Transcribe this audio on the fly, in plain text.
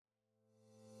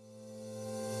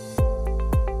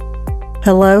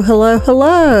Hello, hello,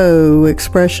 hello,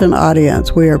 Expression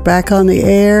audience. We are back on the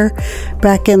air,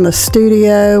 back in the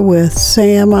studio with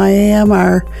Sam I Am,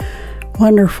 our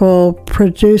wonderful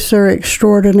producer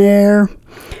extraordinaire.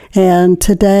 And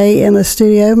today in the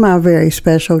studio, my very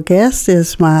special guest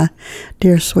is my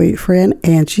dear sweet friend,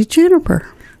 Angie Juniper.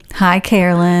 Hi,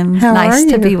 Carolyn. How are you?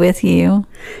 Nice to be with you.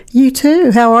 You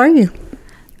too. How are you?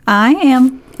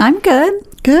 I'm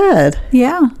good. Good.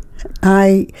 Yeah.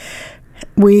 I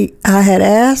had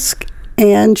asked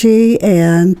Angie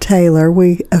and Taylor,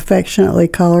 we affectionately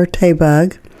call her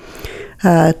Taybug,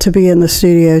 to be in the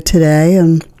studio today,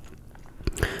 and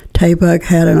Taybug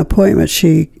had an appointment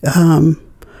she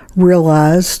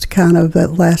realized kind of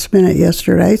at last minute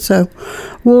yesterday, so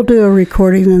we'll do a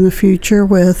recording in the future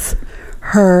with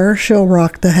her. She'll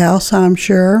rock the house, I'm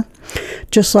sure,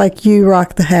 just like you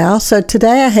rock the house. So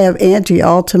today I have Angie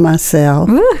all to myself.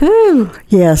 Woohoo!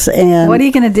 Yes, and what are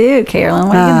you going to do, Carolyn?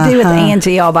 What are you going to do with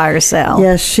Angie all by herself?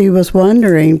 Yes, she was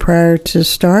wondering prior to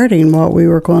starting what we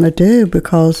were going to do,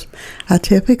 because I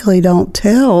typically don't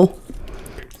tell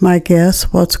my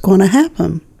guests what's going to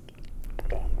happen.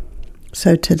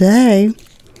 So today,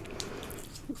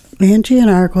 Angie and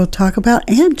I are going to talk about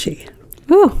Angie.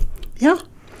 Ooh. Yeah.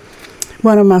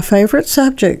 One of my favorite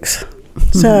subjects.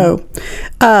 So,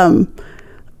 the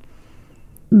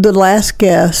last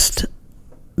guest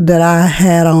that I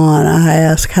had on, I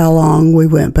asked how long we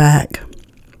went back.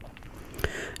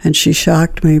 And she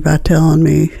shocked me by telling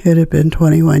me it had been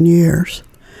 21 years.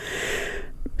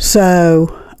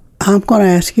 So, I'm going to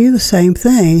ask you the same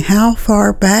thing. How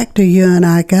far back do you and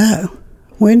I go?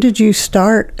 When did you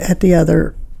start at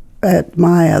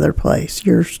my other place,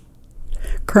 your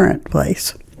current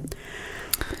place?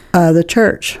 The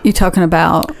church. You talking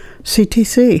about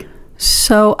CTC?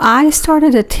 So I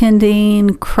started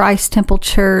attending Christ Temple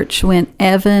Church when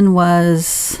Evan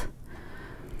was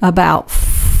about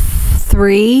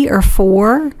 3 or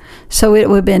 4. So it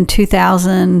would have been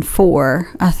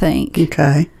 2004, I think.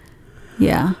 Okay.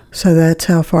 Yeah. So that's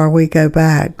how far we go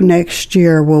back. Next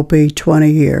year will be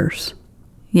 20 years.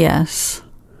 Yes.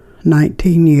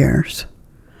 19 years.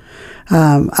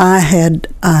 I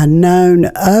had known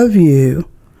of you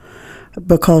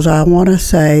because I want to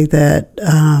say that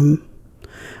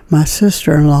my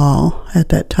sister-in-law at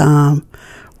that time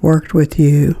worked with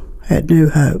you at New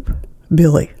Hope,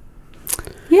 Billy.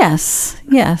 Yes,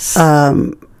 yes.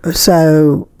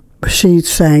 So she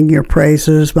sang your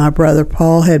praises. My brother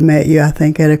Paul had met you, I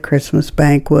think, at a Christmas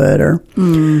banquet or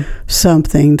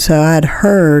something. So I'd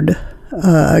heard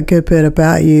a good bit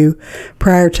about you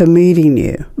prior to meeting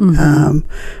you.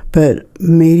 But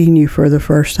meeting you for the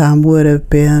first time would have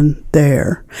been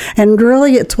there. And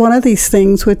really, it's one of these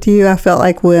things with you. I felt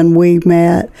like when we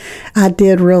met, I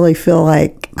did really feel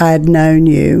like I'd known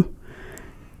you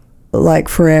like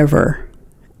forever,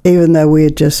 even though we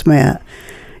had just met.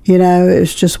 You know,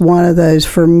 it's just one of those,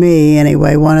 for me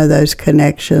anyway, one of those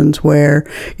connections where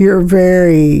you're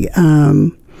very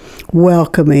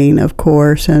welcoming, of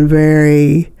course, and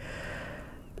very,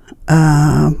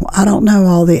 I don't know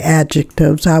all the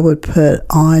adjectives I would put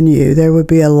on you. There would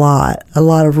be a lot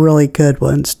of really good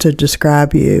ones to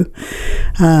describe you.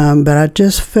 But I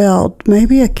just felt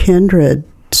maybe a kindred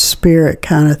spirit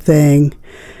kind of thing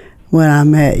when I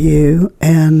met you.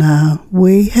 And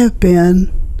we have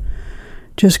been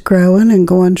just growing and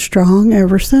going strong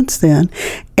ever since then.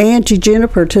 Angie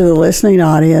Juniper, to the listening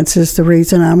audience, is the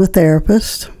reason I'm a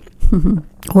therapist.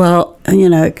 Well, you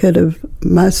know,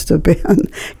 must have been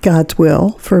God's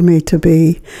will for me to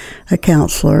be a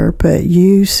counselor, but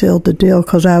you sealed the deal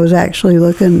because I was actually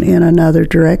looking in another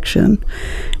direction.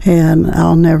 And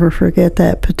I'll never forget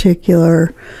that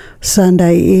particular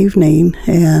Sunday evening,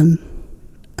 and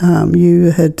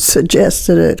you had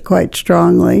suggested it quite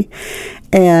strongly,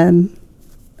 and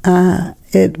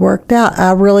it worked out.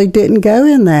 I really didn't go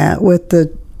in that with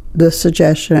the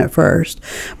suggestion at first,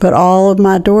 but all of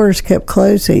my doors kept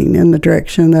closing in the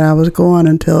direction that I was going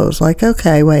until it was like,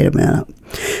 okay, wait a minute.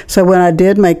 So when I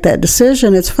did make that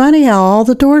decision, it's funny how all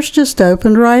the doors just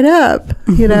opened right up,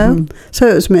 you know? So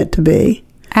it was meant to be.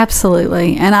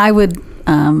 Absolutely. And I would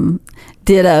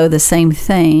ditto the same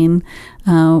thing.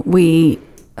 We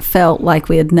felt like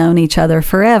we had known each other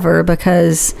forever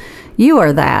because you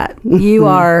are that. You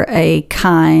are a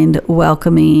kind,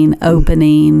 welcoming,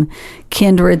 opening,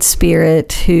 kindred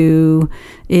spirit who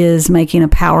is making a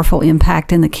powerful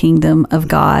impact in the kingdom of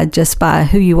God just by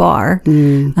who you are.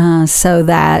 So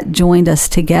that joined us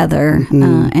together.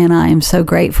 And I am so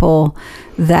grateful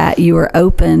that you were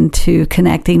open to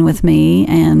connecting with me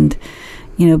and,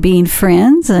 you know, being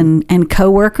friends and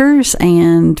co-workers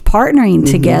and partnering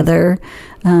together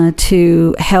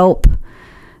to help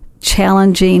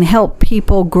help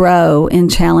people grow in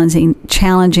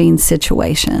challenging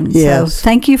situations. Yes. So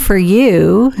thank you for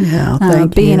you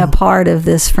being a part of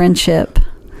this friendship.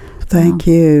 Thank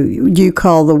you. You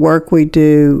call the work we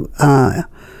do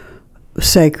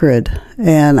sacred,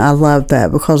 and I love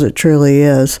that because it truly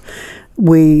is.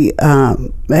 We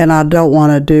and I don't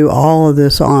want to do all of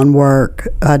this on work.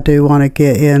 I do want to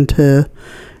get into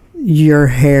your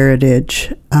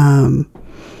heritage,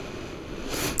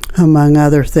 among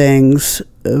other things.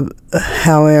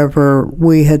 However,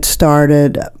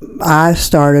 I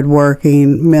started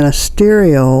working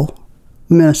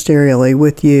ministerially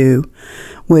with you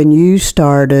when you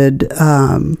started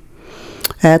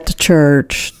at the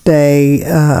church. They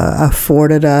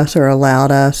afforded us or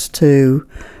allowed us to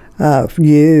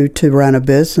run a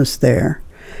business there.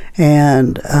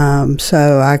 And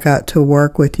so I got to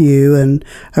work with you and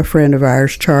a friend of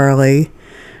ours, Charlie,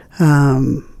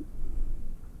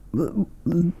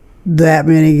 that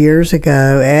many years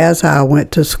ago as I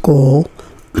went to school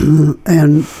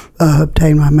and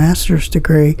obtained my master's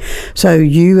degree. So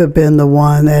you have been the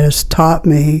one that has taught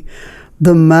me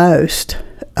the most.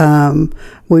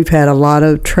 We've had a lot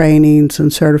of trainings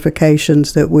and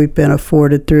certifications that we've been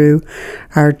afforded through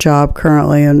our job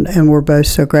currently, and we're both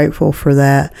so grateful for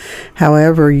that.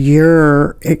 However,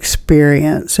 your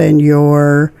experience and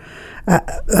your,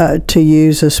 to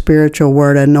use a spiritual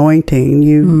word, anointing,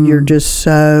 you're just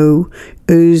so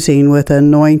oozing with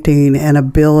anointing and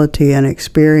ability and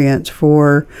experience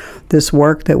for this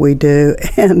work that we do.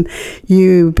 And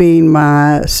you being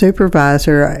my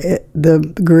supervisor, the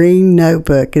green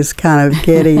notebook is kind of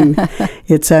getting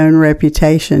its own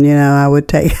reputation. You know, I would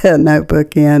take a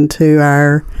notebook into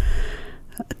our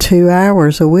 2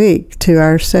 hours a week, 2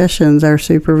 hour sessions, our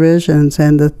supervisions,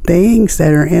 and the things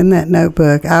that are in that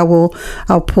notebook,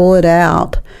 I'll pull it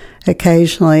out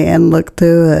occasionally and look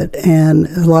through it. And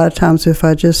a lot of times if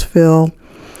I just feel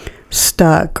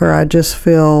stuck or I just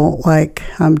feel like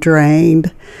I'm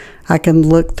drained, I can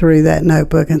look through that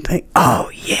notebook and think,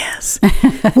 oh yes,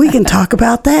 we can talk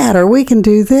about that, or we can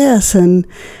do this. And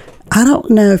I don't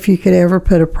know if you could ever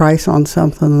put a price on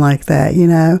something like that, you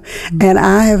know. And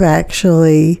I have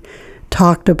actually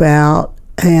talked about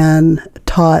and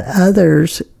taught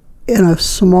others in a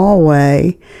small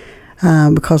way,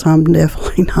 because I'm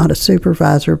definitely not a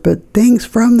supervisor, but things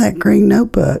from that green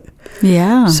notebook.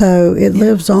 Yeah. So it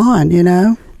lives on, you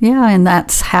know. Yeah, and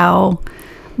that's how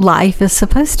life is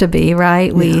supposed to be,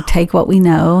 right? We take what we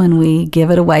know and we give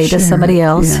it away to somebody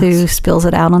else who spills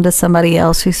it out onto somebody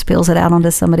else who spills it out onto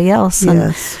somebody else.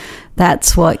 And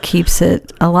that's what keeps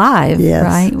it alive,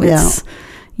 right? It's,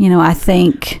 you know, I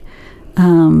think,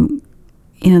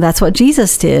 you know, that's what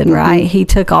Jesus did, right? He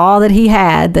took all that he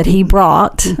had, that he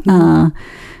brought,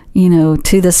 you know,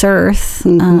 to this earth,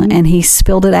 and he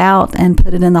spilled it out and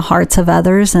put it in the hearts of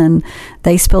others, and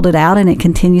they spilled it out, and it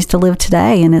continues to live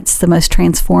today, and it's the most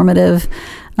transformative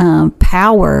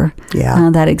power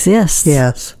that exists.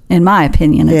 Yes. In my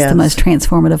opinion, it's the most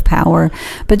transformative power.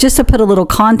 But just to put a little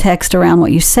context around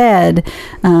what you said,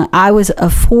 I was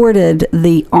afforded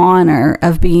the honor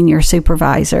of being your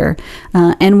supervisor.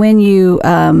 And when you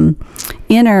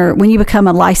when you become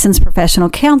a licensed professional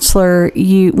counselor,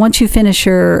 once you finish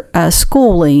your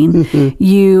schooling,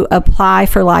 you apply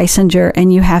for licensure,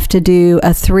 and you have to do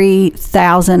a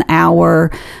 3,000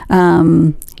 hour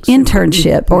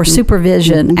internship or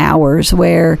supervision hours,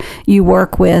 where you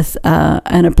work with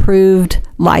an approved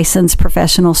licensed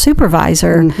professional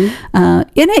supervisor, and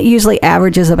it usually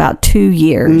averages about 2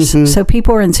 years. So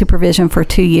people are in supervision for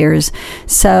 2 years.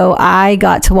 So I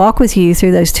got to walk with you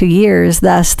through those 2 years,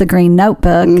 thus the green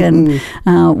notebook, and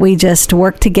we just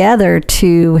worked together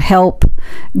to help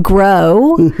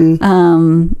grow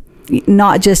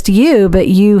not just you, but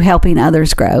you helping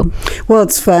others grow. Well,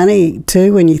 it's funny,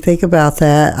 too, when you think about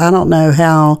that. I don't know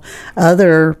how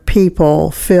other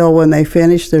people feel when they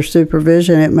finish their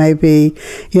supervision. It may be,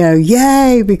 you know,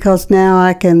 yay, because now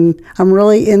I'm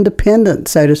really independent,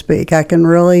 so to speak. I can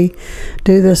really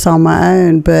do this on my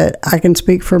own, but I can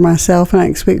speak for myself, and I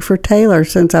can speak for Taylor,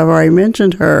 since I've already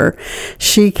mentioned her.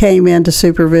 She came into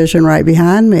supervision right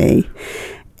behind me.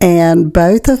 And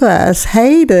both of us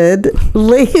hated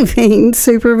leaving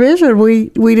supervision. We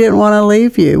didn't want to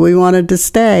leave you. We wanted to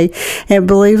stay. And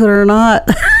believe it or not,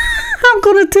 I'm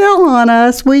going to tell on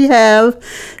us, we have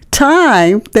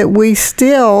time that we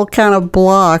still kind of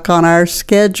block on our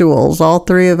schedules, all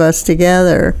three of us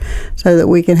together, so that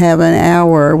we can have an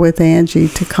hour with Angie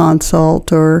to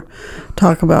consult or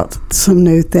talk about some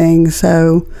new things.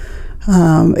 So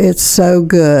It's so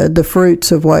good. The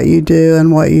fruits of what you do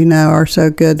and what you know are so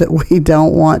good that we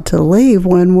don't want to leave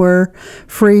when we're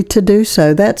free to do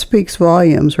so. That speaks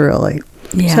volumes, really.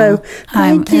 Yeah. So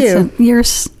thank you.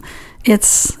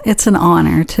 It's an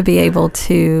honor to be able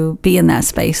to be in that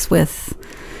space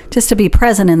just to be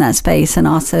present in that space, and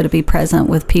also to be present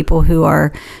with people who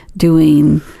are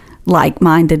doing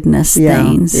like-mindedness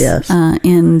things,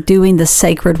 in doing the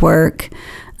sacred work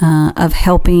of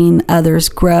helping others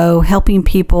grow, helping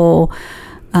people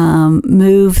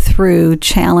move through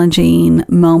challenging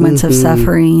moments of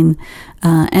suffering,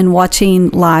 and watching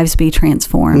lives be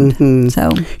transformed.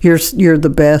 So you're the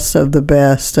best of the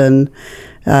best, and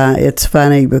it's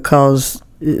funny because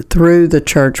through the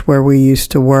church where we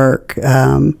used to work,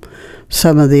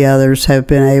 some of the others have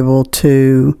been able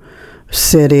to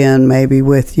sit in maybe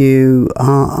with you,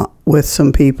 with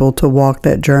some people, to walk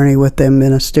that journey with them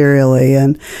ministerially.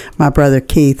 And my brother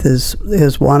Keith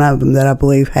is one of them that I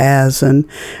believe has, and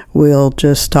we'll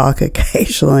just talk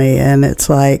occasionally. And it's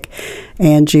like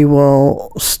Angie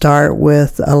will start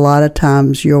with a lot of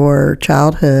times your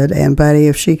childhood, and buddy,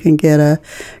 if she can get a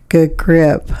good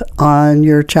grip on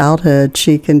your childhood,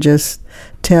 she can just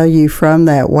tell you from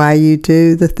that why you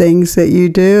do the things that you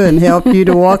do and help you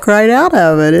to walk right out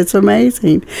of it. It's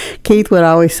amazing. Keith would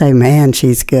always say, man,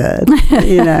 she's good,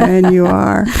 and you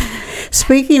are.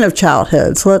 Speaking of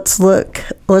childhoods, let's look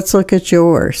at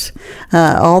yours.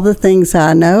 All the things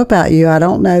I know about you, I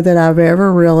don't know that I've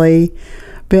ever really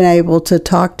been able to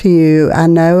talk to you. I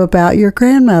know about your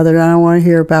grandmother. I don't want to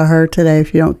hear about her today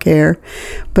if you don't care.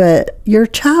 But your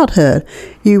childhood,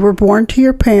 you were born to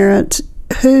your parents.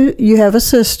 You have a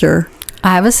sister.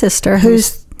 I have a sister.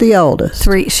 Who's the oldest?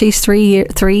 She's 3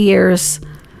 years.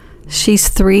 She's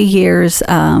 3 years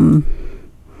younger.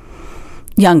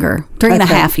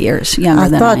 3.5 years younger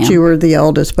than I am. I thought you were the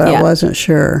oldest, but I wasn't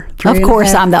sure. Of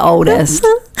course, I'm the oldest.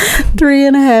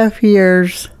 3.5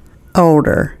 years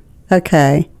older.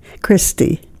 Okay.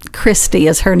 Christy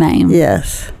is her name.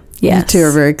 Yes. Yes. You two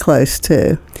are very close,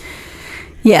 too.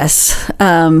 Yes.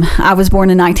 I was born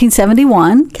in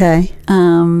 1971. Okay.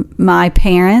 My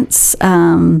parents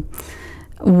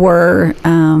were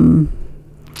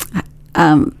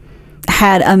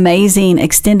had amazing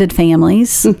extended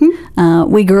families.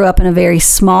 We grew up in a very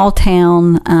small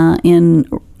town in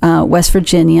West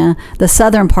Virginia, the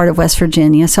southern part of West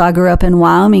Virginia. So I grew up in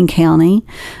Wyoming County,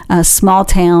 a small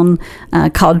town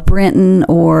called Brenton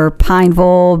or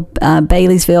Pineville,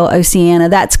 Baileysville, Oceana.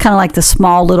 That's kind of like the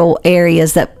small little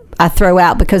areas that I throw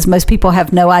out because most people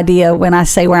have no idea when I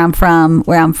say where I'm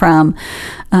from.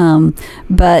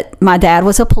 But my dad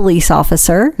was a police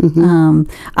officer.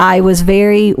 I was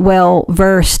very well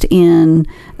versed in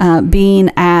being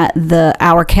at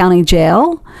our county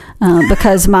jail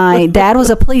because my dad was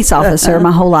a police officer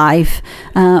my whole life.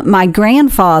 My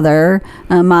grandfather,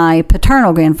 my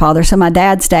paternal grandfather, so my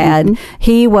dad's dad,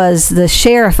 he was the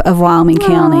sheriff of Wyoming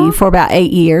County for about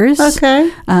 8 years.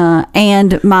 Okay.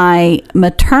 And my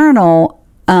maternal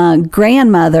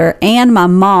grandmother and my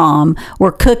mom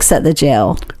were cooks at the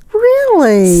jail.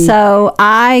 Really? So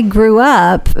I grew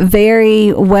up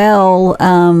very well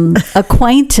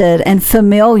acquainted and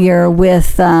familiar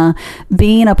with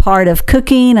being a part of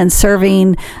cooking and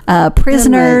serving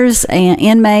prisoners and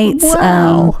inmates.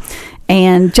 Wow.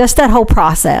 And just that whole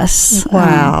process.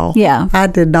 Wow. Yeah. I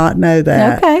did not know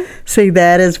that. Okay. See,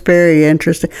 that is very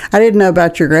interesting. I didn't know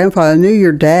about your grandfather. I knew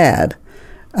your dad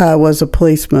was a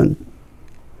policeman.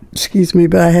 Excuse me,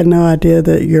 but I had no idea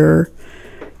that your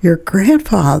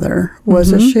grandfather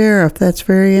was a sheriff. That's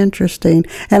very interesting.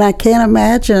 And I can't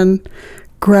imagine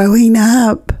growing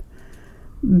up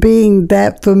being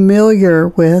that familiar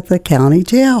with the county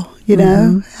jail. You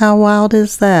know, how wild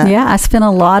is that? Yeah, I spent a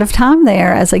lot of time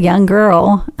there as a young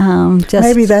girl.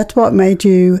 Maybe that's what made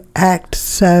you act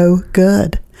so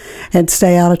good and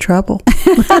stay out of trouble.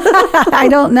 I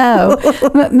don't know.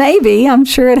 But maybe. I'm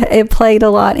sure it played a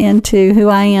lot into who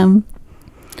I am.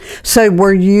 So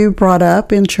were you brought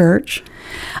up in church?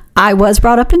 I was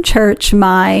brought up in church.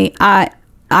 I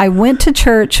went to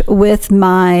church with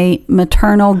my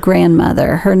maternal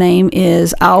grandmother. Her name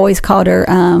is, I always called her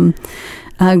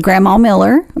Grandma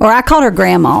Miller, or I called her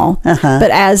Grandma. But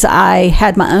as I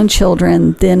had my own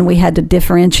children, then we had to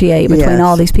differentiate between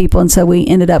all these people, and so we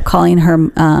ended up calling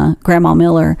her Grandma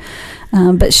Miller.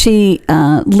 But she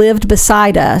lived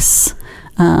beside us,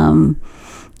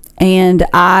 and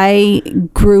I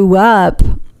grew up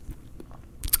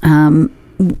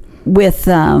with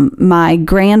my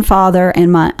grandfather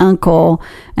and my uncle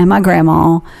and my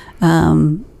grandma,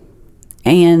 and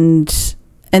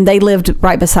they lived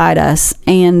right beside us.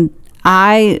 And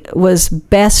I was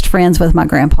best friends with my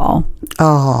grandpa.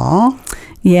 Aw.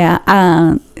 Yeah.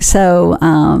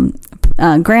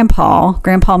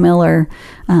 Grandpa Miller,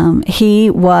 he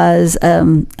was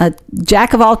a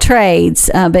jack of all trades,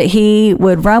 but he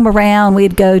would roam around.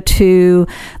 We'd go to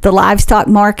the livestock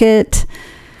market.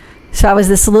 So I was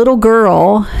this little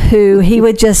girl who he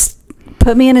would just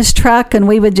put me in his truck, and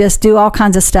we would just do all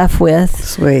kinds of stuff with.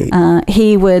 Sweet.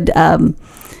 He would,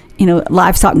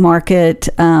 livestock market.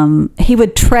 He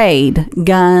would trade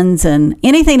guns and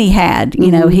anything he had.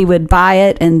 He would buy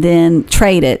it and then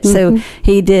trade it. So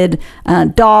he did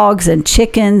dogs and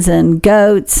chickens and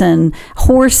goats and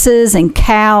horses and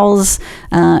cows.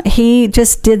 He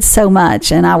just did so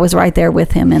much, and I was right there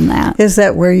with him in that. Is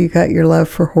that where you got your love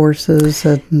for horses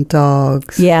and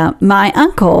dogs? Yeah. My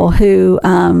uncle, who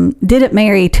didn't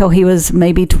marry till he was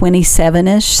maybe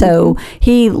 27-ish, so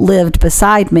he lived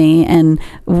beside me, and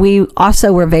we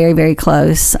also were very, very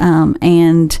close.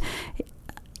 And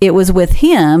it was with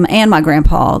him and my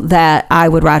grandpa that I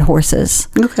would ride horses.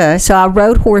 Okay. So I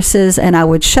rode horses, and I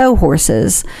would show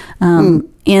horses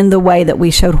in the way that we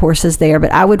showed horses there.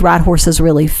 But I would ride horses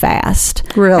really fast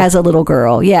as a little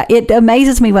girl. Yeah. It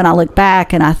amazes me when I look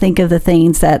back and I think of the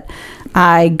things that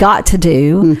I got to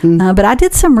do. But I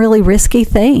did some really risky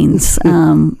things.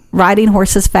 Riding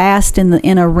horses fast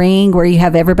in a ring where you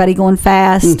have everybody going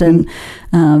fast.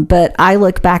 But I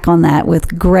look back on that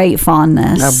with great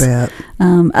fondness. I bet.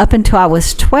 Up until I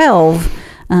was 12,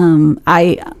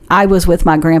 I was with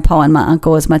my grandpa and my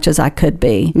uncle as much as I could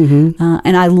be.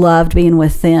 And I loved being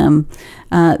with them.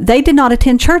 They did not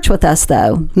attend church with us,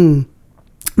 though.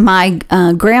 My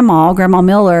Grandma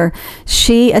Miller,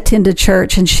 she attended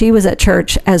church, and she was at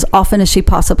church as often as she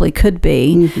possibly could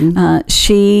be.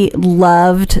 She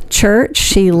loved church.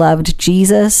 She loved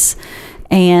Jesus,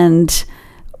 and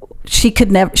she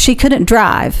couldn't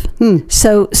drive.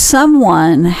 So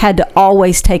someone had to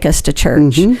always take us to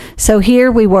church. So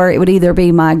here we were. It would either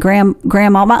be my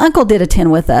grandma. My uncle did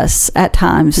attend with us at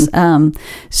times.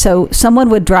 So someone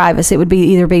would drive us. It would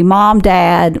either be mom,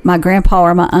 dad, my grandpa,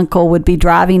 or my uncle would be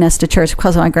driving us to church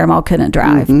because my grandma couldn't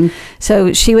drive.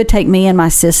 So she would take me and my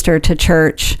sister to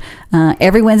church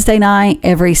every Wednesday night,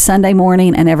 every Sunday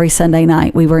morning, and every Sunday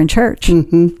night we were in church.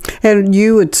 And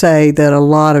you would say that a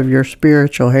lot of your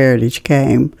spiritual heritage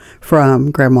came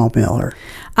from Grandma Miller.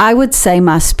 I would say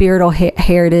my spiritual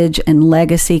heritage and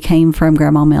legacy came from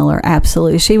Grandma Miller.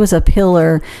 Absolutely. She was a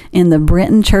pillar in the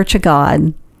Brenton Church of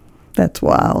God. That's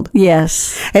wild.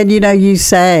 Yes. And you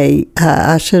say,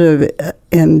 I should have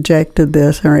interjected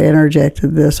this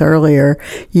earlier.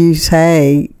 You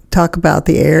say, talk about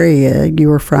the area you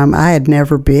were from. I had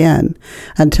never been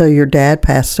until your dad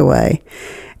passed away.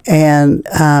 And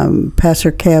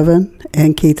Pastor Kevin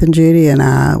and Keith and Judy and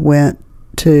I went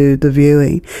to the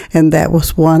viewing, and that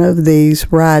was one of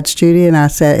these rides. Judy and I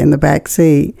sat in the back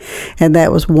seat, and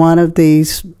that was one of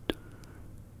these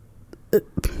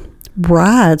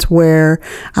rides where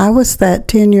I was that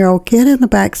 10-year-old kid in the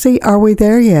back seat. Are we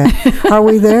there yet? Are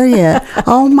we there yet?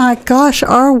 Oh my gosh,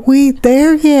 are we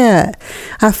there yet?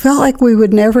 I felt like we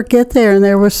would never get there, and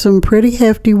there was some pretty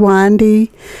hefty,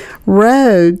 windy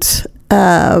roads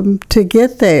to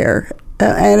get there.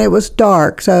 And it was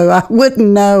dark, so I wouldn't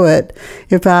know it.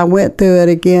 If I went through it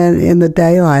again in the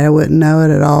daylight, I wouldn't know it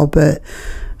at all. But,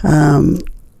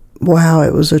 wow,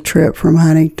 it was a trip from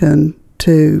Huntington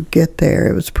to get there.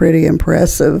 It was pretty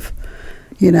impressive,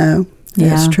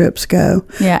 as trips go.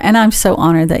 Yeah, and I'm so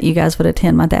honored that you guys would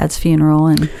attend my dad's funeral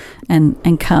and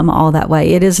come all that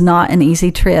way. It is not an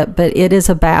easy trip, but it is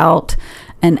about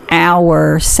an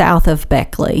hour south of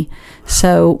Beckley.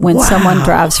 So when someone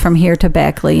drives from here to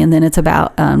Beckley, and then it's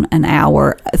about an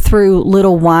hour through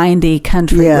little windy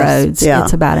country roads,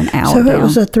 it's about an hour So down. It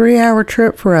was a 3-hour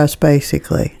trip for us,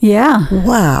 basically. Yeah.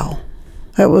 Wow.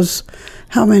 That was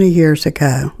how many years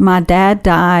ago? My dad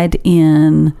died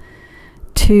in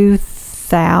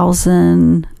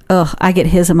 2000. I get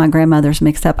his and my grandmother's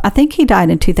mixed up. I think he died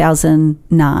in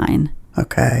 2009.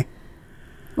 Okay.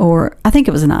 Or I think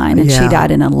it was 9, and she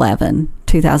died in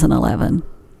 2011.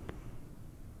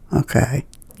 Okay.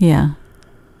 Yeah.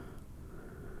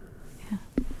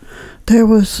 There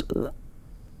was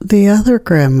the other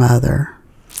grandmother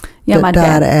that my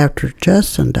died dad after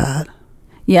Justin died.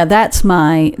 Yeah, that's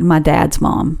my dad's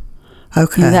mom.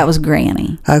 Okay. That was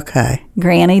Granny. Okay.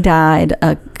 Granny died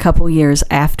a couple years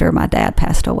after my dad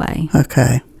passed away.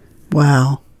 Okay.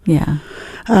 Wow. Yeah.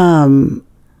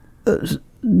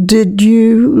 Did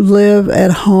you live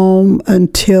at home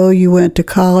until you went to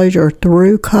college or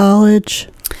through college?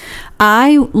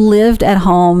 I lived at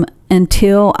home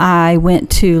until I went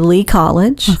to Lee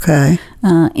College. Okay.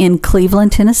 In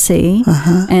Cleveland, Tennessee.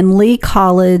 And Lee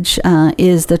College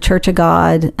is the Church of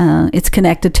God. It's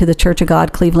connected to the Church of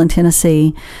God, Cleveland,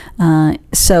 Tennessee.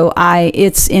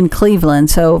 It's in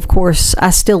Cleveland. So, of course, I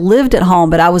still lived at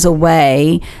home, but I was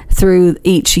away through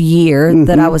each year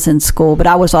that I was in school. But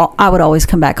I would always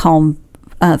come back home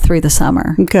through the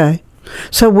summer. Okay.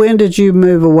 So when did you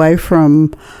move away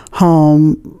from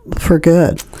home for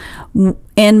good?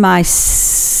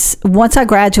 Once I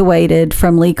graduated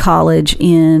from Lee College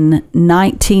in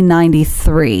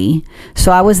 1993,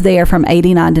 so I was there from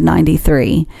 89 to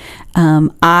 93.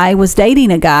 I was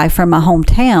dating a guy from my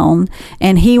hometown,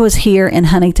 and he was here in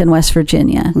Huntington, West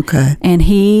Virginia. Okay. And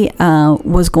he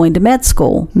was going to med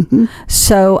school.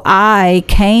 So I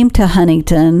came to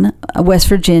Huntington, West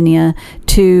Virginia,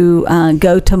 to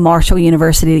go to Marshall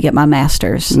University to get my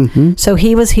master's. So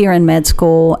he was here in med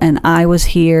school, and I was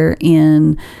here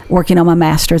in working on my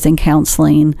master's in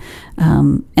counseling.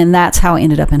 And that's how I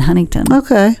ended up in Huntington.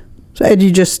 Okay. And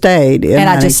you just stayed in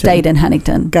Huntington. I just stayed in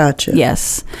Huntington. Gotcha.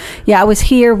 Yes. Yeah, I was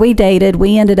here. We dated.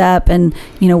 We ended up, and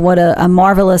what a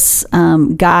marvelous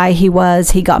guy he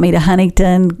was. He got me to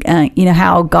Huntington.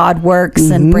 How God works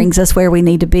and brings us where we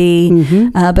need to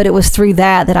be. But it was through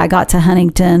that I got to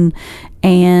Huntington.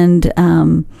 And,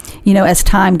 as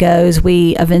time goes,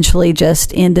 we eventually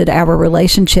just ended our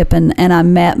relationship, and I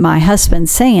met my husband,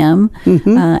 Sam,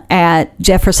 at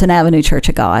Jefferson Avenue Church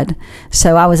of God.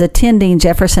 So I was attending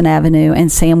Jefferson Avenue,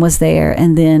 and Sam was there,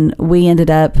 and then we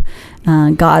ended up,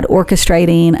 God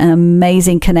orchestrating an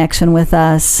amazing connection with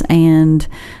us, and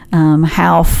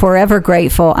how forever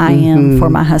grateful I am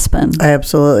for my husband.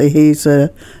 Absolutely. He's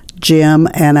a gem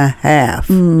and a half.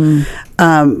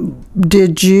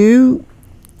 Did you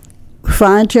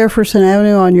find Jefferson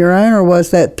Avenue on your own, or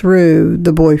was that through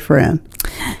the boyfriend?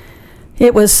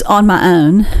 It was on my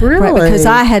own. Really? Right, because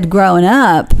I had grown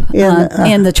up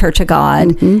in the Church of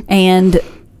God, and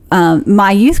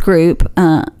my youth group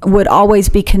would always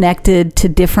be connected to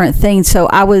different things. So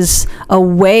I was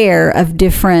aware of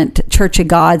different Church of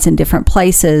Gods in different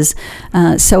places.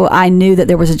 So I knew that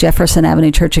there was a Jefferson Avenue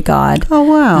Church of God. Oh,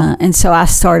 wow. And so I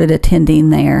started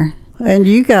attending there. And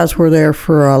you guys were there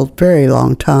for a very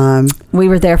long time. We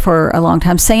were there for a long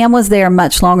time. Sam was there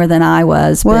much longer than I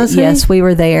was. Was he? Yes, we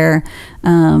were there.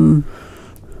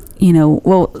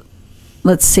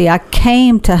 Let's see. I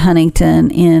came to Huntington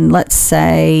in, let's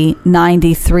say,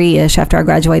 93-ish after I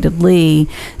graduated Lee.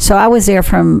 So I was there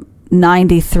from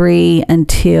 93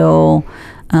 until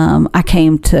I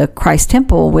came to Christ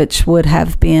Temple, which would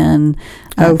have been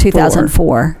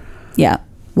 2004. Yeah.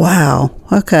 Wow.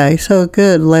 Okay. So a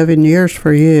good 11 years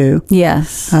for you.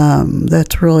 Yes.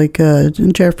 That's really good.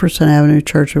 And Jefferson Avenue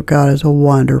Church of God is a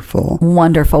wonderful,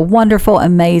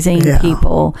 amazing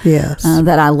people. Yes.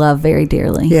 That I love very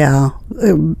dearly. Yeah.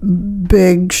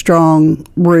 Big, strong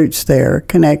roots there,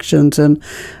 connections. And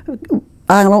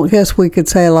I don't guess we could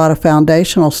say a lot of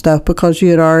foundational stuff because you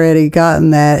had already gotten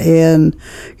that in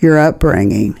your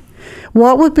upbringing.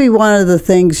 What would be one of the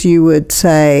things you would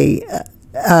say?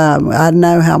 I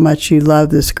know how much you love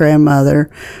this grandmother.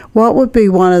 What would be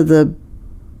one of the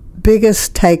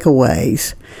biggest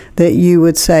takeaways that you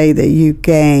would say that you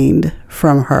gained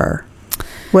from her,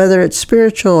 whether it's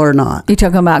spiritual or not? You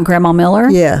talking about Grandma Miller?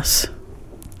 Yes.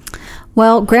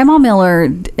 Well, Grandma Miller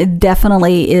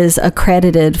definitely is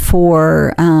accredited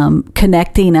for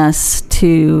connecting us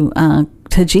to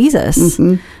Jesus.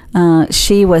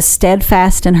 She was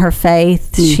steadfast in her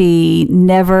faith. She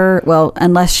never,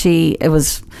 unless it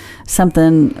was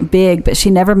something big, but she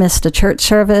never missed a church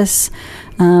service.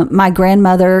 My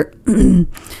grandmother,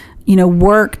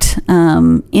 worked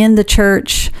in the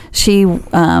church. She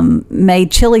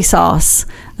made chili sauce.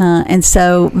 And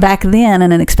so back then,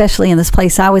 and especially in this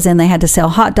place I was in, they had to sell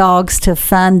hot dogs to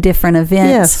fund different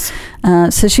events.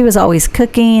 Yes. So she was always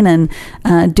cooking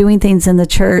and doing things in the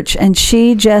church. And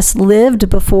she just lived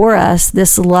before us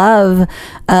this love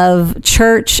of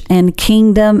church and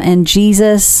kingdom and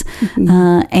Jesus.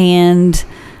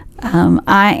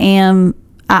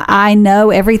 I know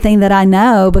everything that I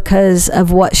know because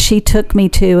of what she took me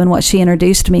to and what she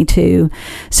introduced me to.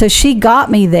 So she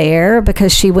got me there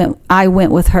because I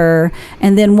went with her.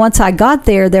 And then once I got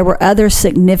there, there were other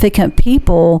significant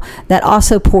people that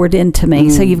also poured into me.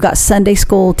 So you've got Sunday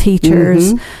school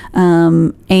teachers,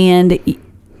 and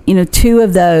two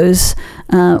of those.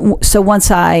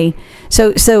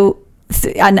 So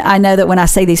I know that when I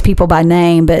say these people by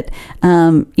name, but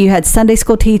you had Sunday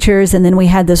school teachers, and then we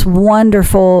had this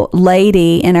wonderful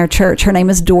lady in our church. Her name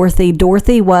is Dorothy.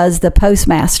 Dorothy was the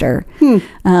postmaster,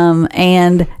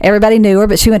 and everybody knew her,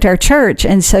 but she went to our church,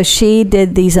 and so she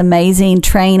did these amazing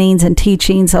trainings and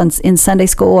teachings in Sunday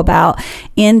school about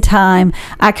end time.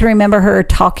 I can remember her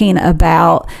talking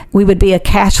about we would be a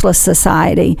cashless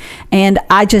society, and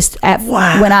I just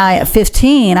when at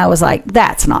 15, I was like,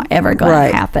 that's not ever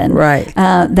going to happen. Right.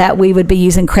 That we would be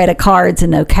using credit cards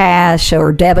and no cash,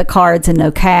 or debit cards and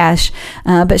no cash.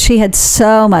 But she had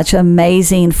so much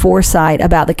amazing foresight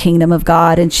about the kingdom of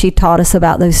God, and she taught us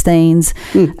about those things.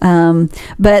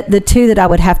 But the two that I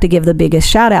would have to give the biggest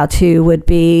shout out to would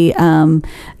be we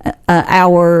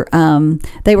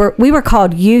were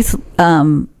called Youth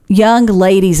Young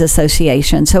Ladies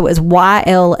Association. So it was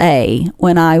YLA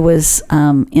when I was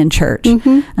in church.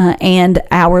 And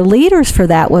our leaders for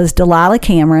that was Delilah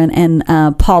Cameron and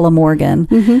Paula Morgan.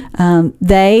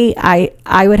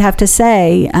 I would have to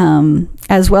say,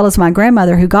 as well as my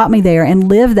grandmother who got me there and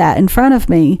lived that in front of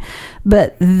me,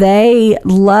 but they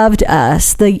loved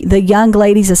us, the Young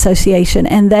Ladies Association,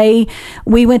 and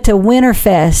we went to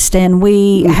Winterfest, and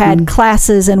we had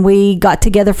classes, and we got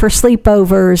together for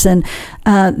sleepovers, and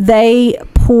they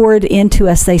poured into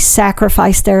us. They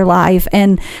sacrificed their life,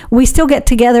 and we still get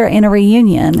together in a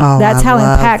reunion. That's how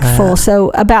impactful. That. So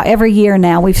about every year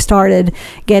now, we've started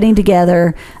getting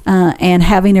together and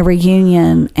having a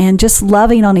reunion and just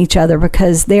loving on each other,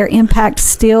 because their impact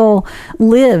still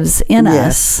lives in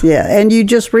us. Yeah. And you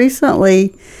just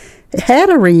recently had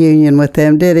a reunion with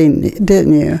them, didn't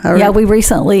you? Yeah, we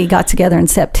recently got together in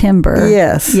September.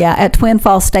 Yes. Yeah, at Twin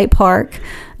Falls State Park,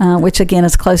 which again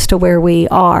is close to where we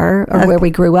are, or where we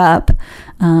grew up,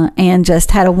 and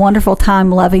just had a wonderful time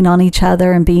loving on each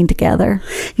other and being together.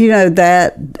 You know,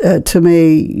 that to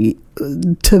me,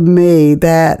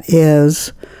 that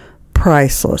is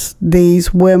priceless.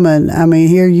 These women, I mean,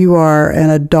 here you are, an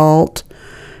adult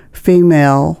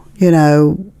female,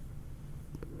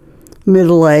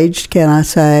 middle-aged, can I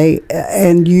say,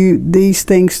 and these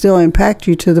things still impact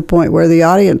you to the point where the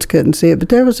audience couldn't see it, but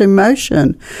there was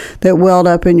emotion that welled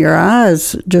up in your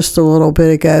eyes just a little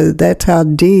bit ago. That's how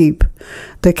deep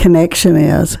the connection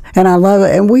is, and I love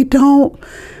it. And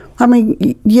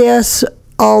yes,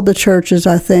 all the churches,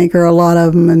 I think, or a lot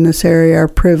of them in this area, are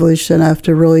privileged enough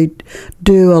to really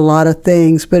do a lot of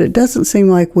things, but it doesn't seem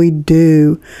like we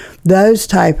do those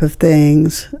type of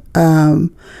things.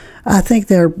 I think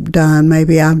they're done.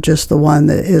 Maybe I'm just the one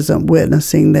that isn't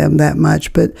witnessing them that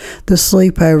much, but the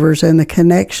sleepovers and the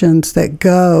connections that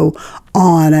go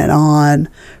on and on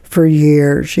for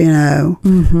years,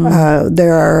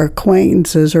 there are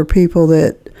acquaintances or people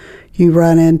that you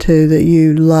run into that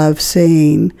you love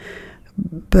seeing,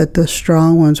 but the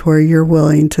strong ones where you're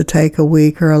willing to take a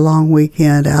week or a long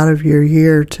weekend out of your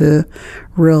year to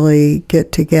really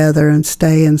get together and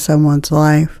stay in someone's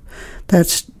life.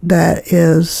 That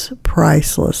is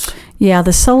priceless. Yeah,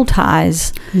 the soul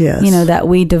ties, yes, that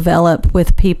we develop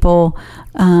with people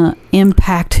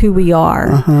impact who we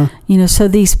are. So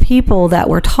these people that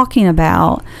we're talking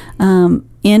about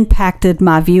impacted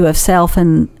my view of self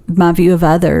and my view of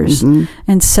others.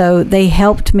 And so they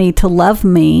helped me to love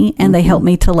me, and they helped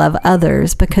me to love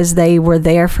others because they were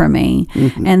there for me.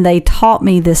 And they taught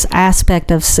me this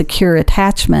aspect of secure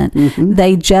attachment.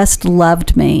 They just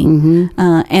loved me,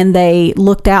 and they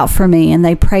looked out for me, and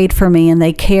they prayed for me, and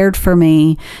they cared for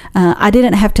me. I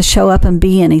didn't have to show up and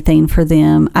be anything for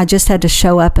them. I just had to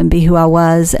show up and be who I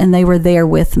was, and they were there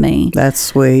with me. That's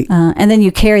sweet. And then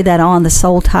you carry that on, the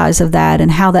soul ties of that,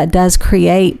 and how that does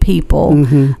create people.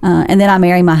 And then I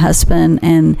married my husband,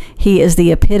 and he is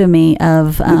the epitome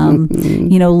of,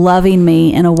 loving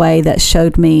me in a way that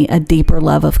showed me a deeper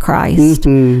love of Christ.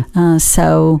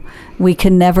 So we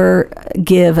can never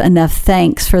give enough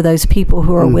thanks for those people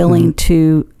who are willing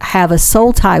to have a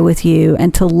soul tie with you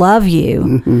and to love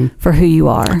you for who you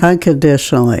are.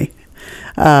 Unconditionally.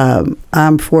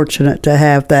 I'm fortunate to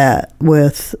have that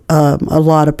with a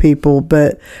lot of people,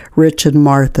 but Rich and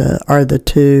Martha are the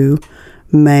two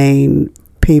main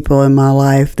people in my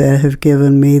life that have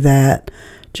given me that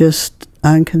just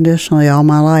unconditionally all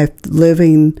my life,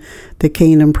 living the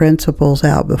kingdom principles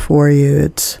out before you.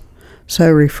 It's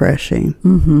so refreshing.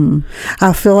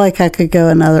 I feel like I could go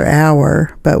another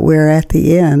hour, but we're at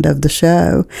the end of the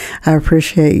show. I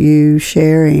appreciate you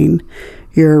sharing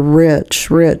your rich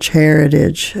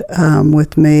heritage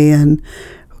with me, and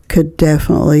could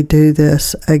definitely do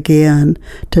this again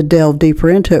to delve deeper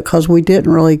into it, because we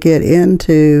didn't really get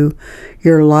into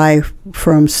your life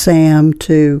from Sam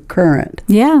to current.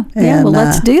 Yeah. Well,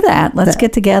 let's do that. Let's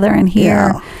get together and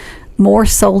hear more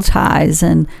soul ties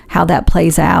and how that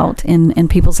plays out in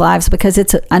people's lives, because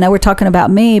I know we're talking about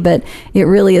me, but it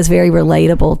really is very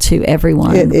relatable to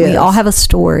everyone. We all have a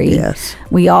story. Yes.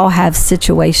 We all have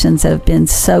situations that have been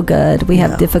so good. We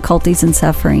have difficulties and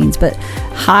sufferings, but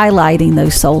highlighting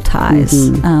those soul ties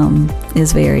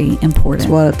is very important.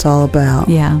 That's what it's all about.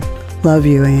 Yeah. Love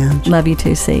you, Ange. Love you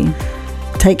too, C.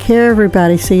 Take care,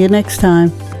 everybody. See you next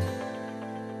time.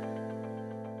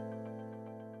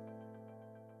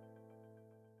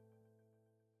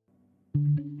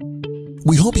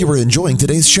 We hope you are enjoying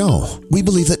today's show. We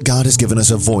believe that God has given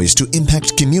us a voice to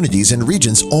impact communities and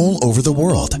regions all over the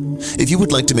world. If you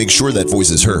would like to make sure that voice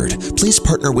is heard, please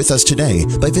partner with us today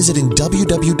by visiting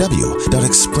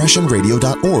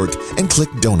www.expressionradio.org and click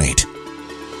Donate.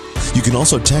 You can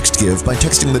also text give by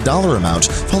texting the dollar amount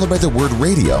followed by the word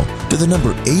radio to the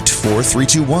number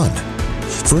 84321.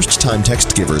 First-time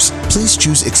text givers, please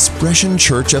choose Expression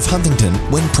Church of Huntington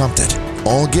when prompted.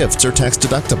 All gifts are tax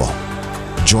deductible.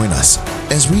 Join us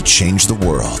as we change the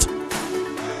world.